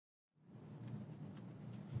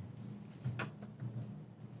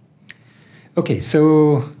Okay,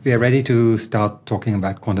 so we are ready to start talking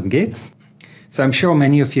about quantum gates. So I'm sure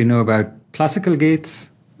many of you know about classical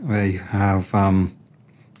gates, where you have a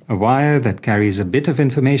wire that carries a bit of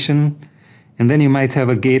information, and then you might have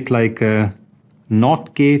a gate like a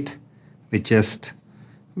NOT gate, which just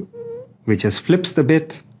flips the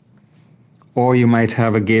bit, or you might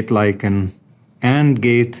have a gate like an AND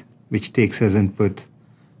gate, which takes as input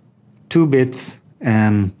 2 bits,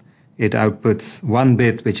 and it outputs 1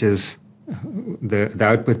 bit, which is the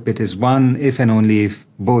output bit is 1 if and only if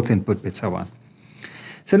both input bits are 1.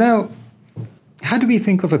 So now, how do we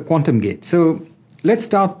think of a quantum gate? So let's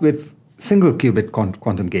start with single qubit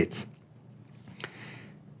quantum gates.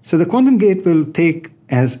 So the quantum gate will take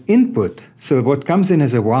as input, so what comes in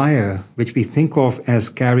as a wire, which we think of as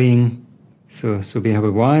carrying, so we have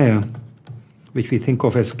a wire which we think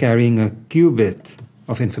of as carrying a qubit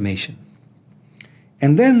of information.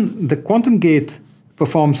 And then the quantum gate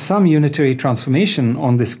performs some unitary transformation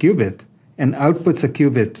on this qubit and outputs a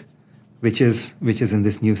qubit which is in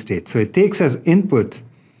this new state. So it takes as input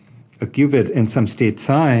a qubit in some state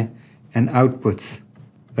psi and outputs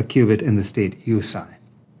a qubit in the state u psi.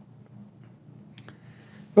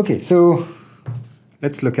 Okay, so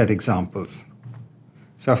let's look at examples.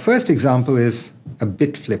 So our first example is a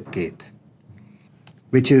bit flip gate,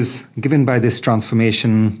 which is given by this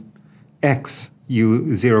transformation x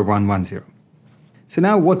u0110. So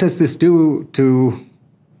now what does this do to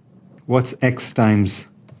what's x times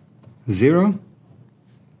 0?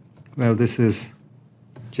 Well, this is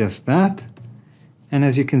just that. And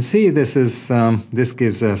as you can see, this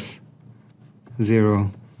gives us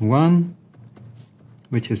 0, 1,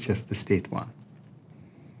 which is just the state 1.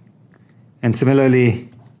 And similarly,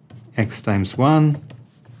 x times 1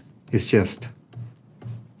 is just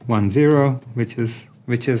 1, 0, which is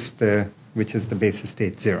the basis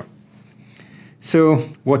state 0. So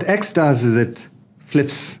what x does is it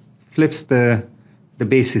flips the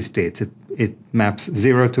basis states. It maps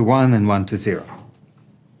 0 to 1 and 1 to 0.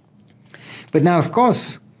 But now, of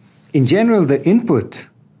course, in general, the input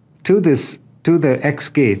to the x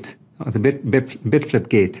gate, or the bit flip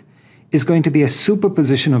gate, is going to be a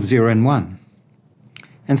superposition of 0 and 1.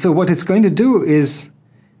 And so what it's going to do is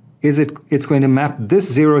it's going to map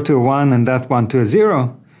this 0 to a 1 and that 1 to a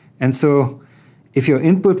 0. And so if your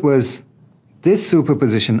input was this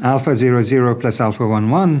superposition, alpha 0, 0 plus alpha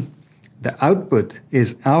 1, 1, the output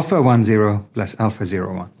is alpha 1, 0 plus alpha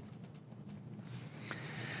 0, 1.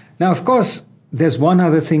 Now, of course, there's one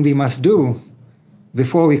other thing we must do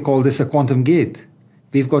before we call this a quantum gate.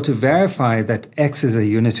 We've got to verify that x is a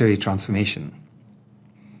unitary transformation.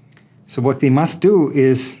 So what we must do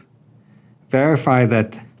is verify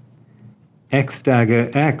that x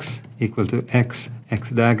dagger x equal to x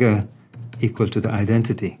dagger equal to the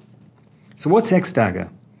identity. So what's x dagger?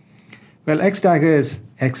 Well, x dagger is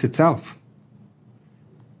x itself.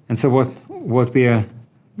 And so what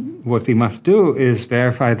we must do is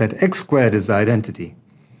verify that x squared is the identity.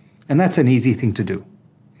 And that's an easy thing to do.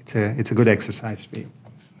 It's a good exercise for you.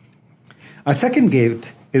 Our second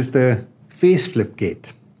gate is the phase flip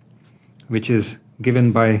gate, which is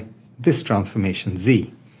given by this transformation,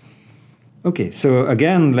 z. Okay, so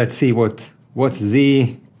again, let's see what's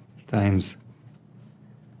z times,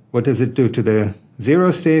 what does it do to the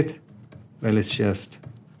 0 state? Well, it's just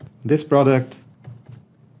this product,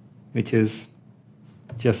 which is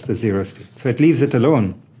just the 0 state. So it leaves it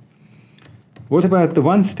alone. What about the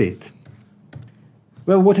 1 state?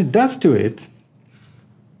 Well, what it does to it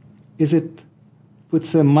is it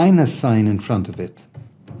puts a minus sign in front of it.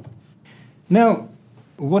 Now,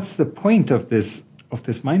 what's the point of this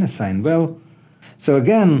minus sign? Well, so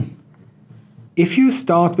again, if you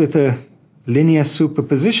start with a linear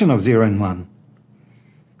superposition of 0 and 1,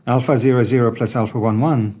 alpha 0, 0 plus alpha 1,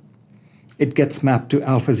 1, it gets mapped to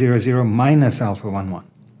alpha 0, 0 minus alpha 1, 1.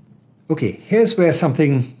 Okay, here's where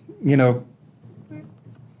something,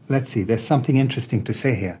 let's see, there's something interesting to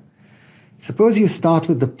say here. Suppose you start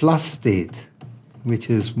with the plus state, which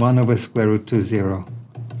is 1 over square root 2, 0,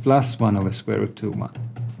 plus 1 over square root 2, 1.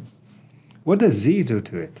 What does z do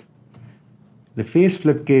to it? The phase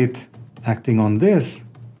flip gate acting on this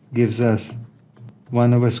gives us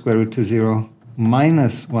 1 over square root 2, 0,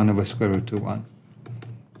 minus 1 over square root 2, 1,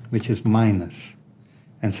 which is minus.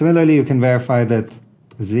 And similarly, you can verify that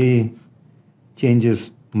z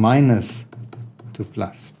changes minus to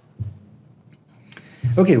plus.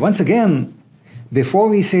 Okay, once again, before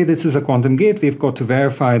we say this is a quantum gate, we've got to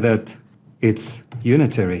verify that it's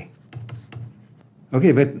unitary.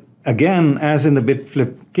 Okay, but again, as in the bit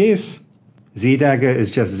flip case, z dagger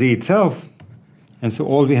is just z itself. And so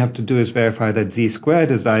all we have to do is verify that z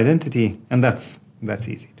squared is the identity, and that's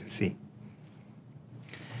easy to see.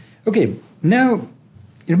 Okay, now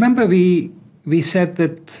remember we said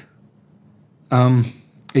that a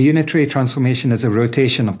unitary transformation is a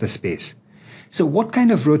rotation of the space. So what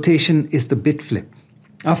kind of rotation is the bit flip?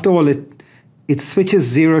 After all, it switches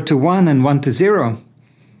 0 to 1 and 1 to 0.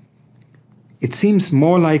 It seems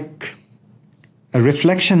more like a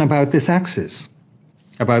reflection about this axis,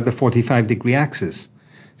 about the 45-degree axis.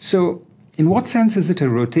 So in what sense is it a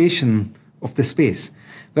rotation of the space?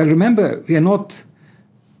 Well, remember, we are not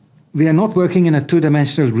working in a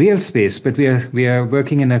two-dimensional real space, but we are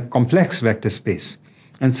working in a complex vector space.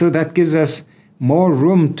 And so that gives us more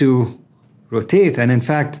room to rotate. And in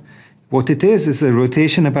fact, what it is a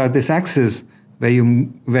rotation about this axis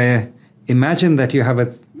where imagine that you have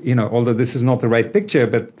a, although this is not the right picture,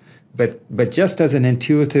 but just as an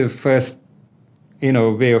intuitive first,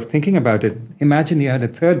 way of thinking about it, imagine you had a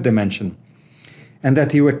third dimension and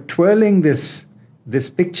that you were twirling this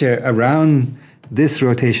picture around this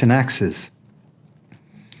rotation axis.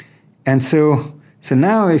 And so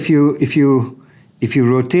now if you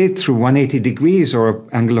rotate through 180 degrees or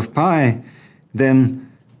angle of pi, then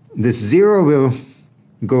this 0 will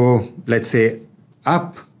go, let's say,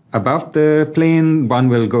 up above the plane, 1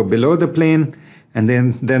 will go below the plane, and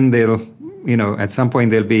then they'll, at some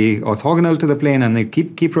point they'll be orthogonal to the plane, and they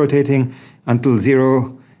keep rotating until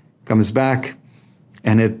 0 comes back,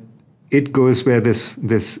 and it goes where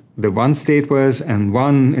the 1 state was, and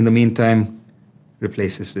 1 in the meantime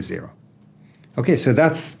replaces the 0. Okay, so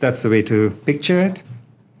that's the way to picture it.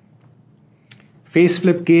 Phase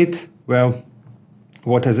flip gate, well,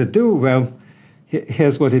 what does it do? Well,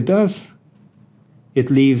 here's what it does. It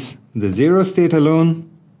leaves the 0 state alone,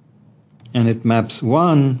 and it maps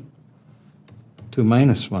 1 to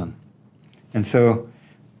 -1. And so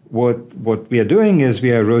what we are doing is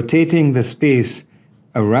we are rotating the space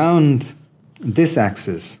around this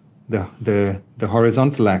axis, the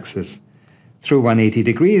horizontal axis, through 180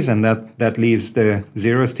 degrees, and that leaves the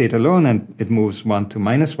 0 state alone, and it moves 1 to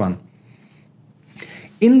 -1.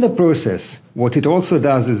 In the process, what it also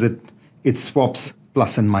does is it swaps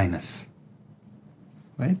plus and minus,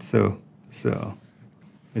 right? So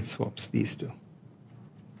it swaps these two.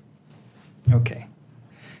 Okay.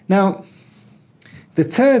 Now, the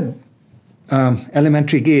third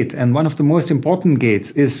elementary gate, and one of the most important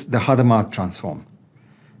gates, is the Hadamard transform,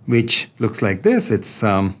 which looks like this. Its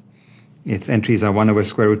entries are 1 over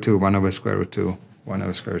square root 2, 1 over square root 2, 1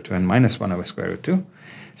 over square root 2, and minus 1 over square root 2.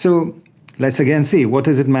 So let's again see, what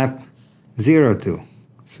does it map 0 to?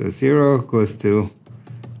 So 0 goes to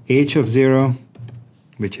h of 0,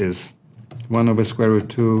 which is 1 over square root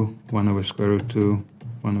 2, 1 over square root 2,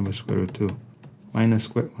 1 over square root 2, minus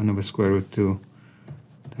 1 over square root 2,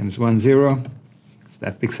 times 1, 0. So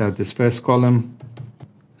that picks out this first column.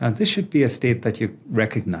 Now this should be a state that you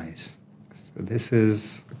recognize. So this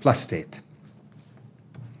is the plus state.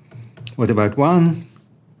 What about 1?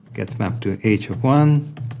 Gets mapped to h of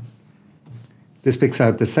 1. This picks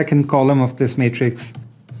out the second column of this matrix.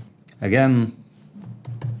 Again,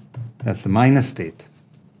 that's the minus state.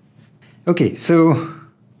 Okay, so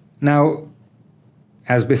now,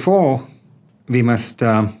 as before, we must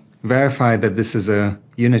verify that this is a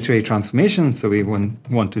unitary transformation. So we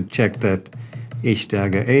want to check that h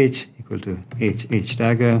dagger h equal to h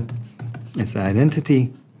dagger is the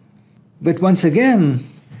identity. But once again,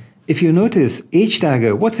 if you notice h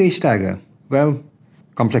dagger, what's h dagger? Well,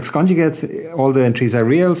 complex conjugates, all the entries are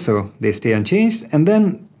real, so they stay unchanged. And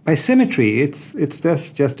then by symmetry, it's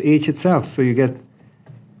just h itself. So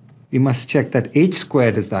you must check that h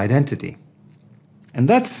squared is the identity. And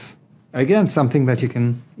that's, again, something that you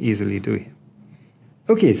can easily do here.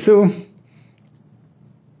 Okay, so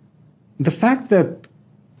the fact that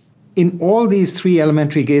in all these three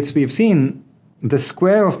elementary gates we've seen, the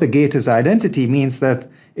square of the gate is identity means that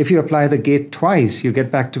if you apply the gate twice, you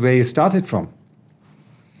get back to where you started from.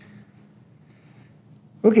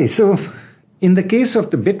 Okay, so in the case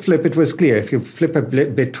of the bit flip, it was clear. If you flip a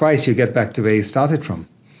bit twice, you get back to where you started from.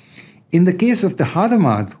 In the case of the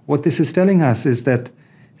Hadamard, what this is telling us is that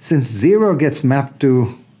since 0 gets mapped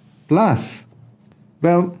to plus,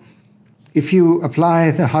 well, if you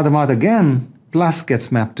apply the Hadamard again, plus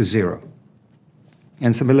gets mapped to 0.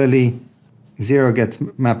 And similarly, 0 gets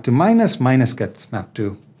mapped to minus, minus gets mapped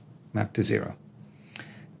to 0.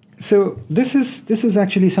 So this is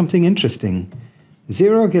actually something interesting.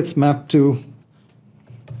 0 gets mapped to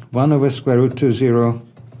 1 over square root 2, 0,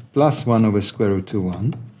 plus 1 over square root 2,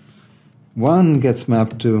 1. 1 gets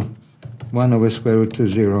mapped to 1 over square root 2,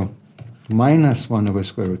 0, minus 1 over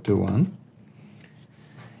square root 2, 1.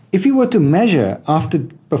 If you were to measure after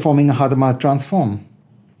performing a Hadamard transform,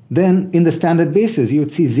 then in the standard basis, you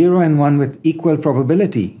would see 0 and 1 with equal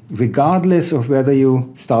probability, regardless of whether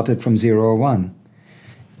you started from 0 or 1.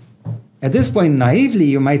 At this point, naively,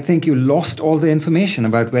 you might think you lost all the information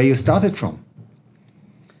about where you started from.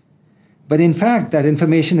 But in fact, that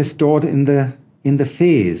information is stored in the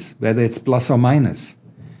phase, whether it's plus or minus.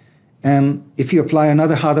 And if you apply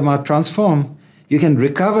another Hadamard transform, you can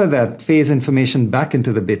recover that phase information back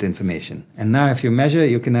into the bit information. And now if you measure,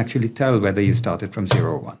 you can actually tell whether you started from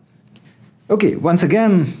 0 or 1. Okay, once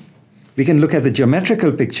again, we can look at the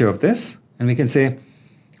geometrical picture of this, and we can say,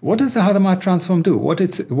 what does the Hadamard transform do? What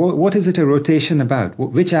is it a rotation about?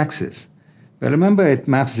 Which axis? Well, remember, it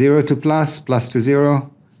maps 0 to plus, plus to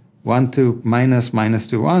 0, 1 to minus, minus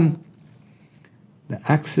to 1. The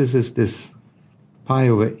axis is this pi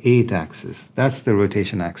over 8 axis. That's the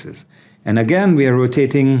rotation axis. And again, we are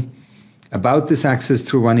rotating about this axis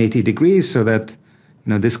through 180 degrees so that,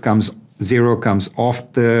 this 0 comes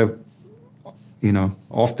off the,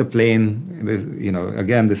 off the plane.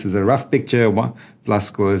 Again, this is a rough picture.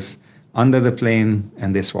 Plus goes under the plane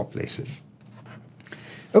and they swap places.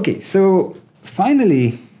 Okay, so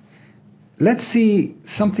finally, let's see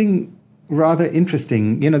something rather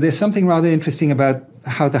interesting. There's something rather interesting about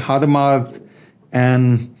how the Hadamard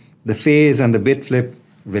and the phase and the bit flip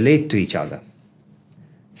relate to each other.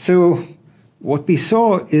 So what we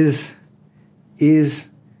saw is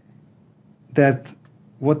that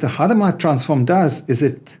what the Hadamard transform does is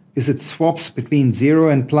it swaps between 0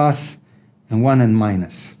 and plus and 1 and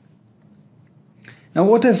minus. Now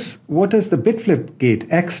what does the bit flip gate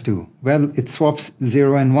X do? Well, it swaps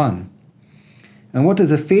 0 and 1. And what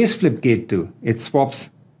does the phase flip gate do? It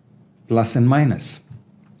swaps plus and minus.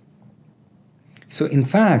 So in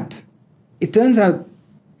fact, it turns out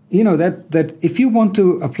that if you want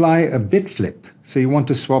to apply a bit flip, so you want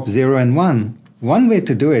to swap 0 and 1, one way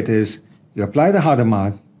to do it is you apply the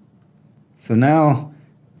Hadamard. So now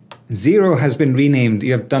 0 has been renamed.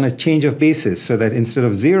 You have done a change of basis so that instead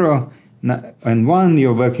of 0 and 1,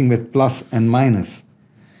 you're working with plus and minus.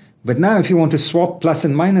 But now if you want to swap plus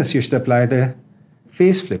and minus, you should apply the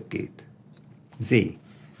phase flip gate, Z.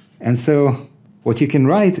 And so what you can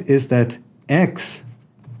write is that X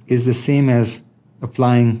is the same as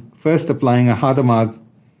first applying a Hadamard,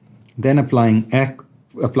 then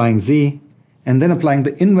applying Z, and then applying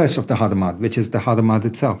the inverse of the Hadamard, which is the Hadamard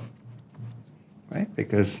itself. Right?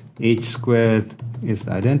 Because H squared is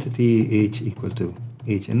the identity, H equal to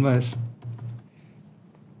H inverse.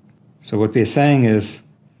 So what we're saying is,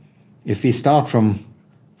 if we start from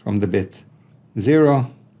the bit 0,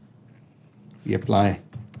 we apply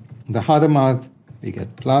the Hadamard, we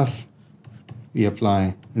get plus, we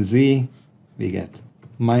apply Z, we get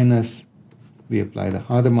minus, we apply the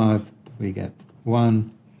Hadamard, we get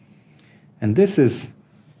 1. And this is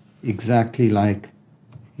exactly like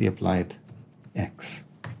we applied X.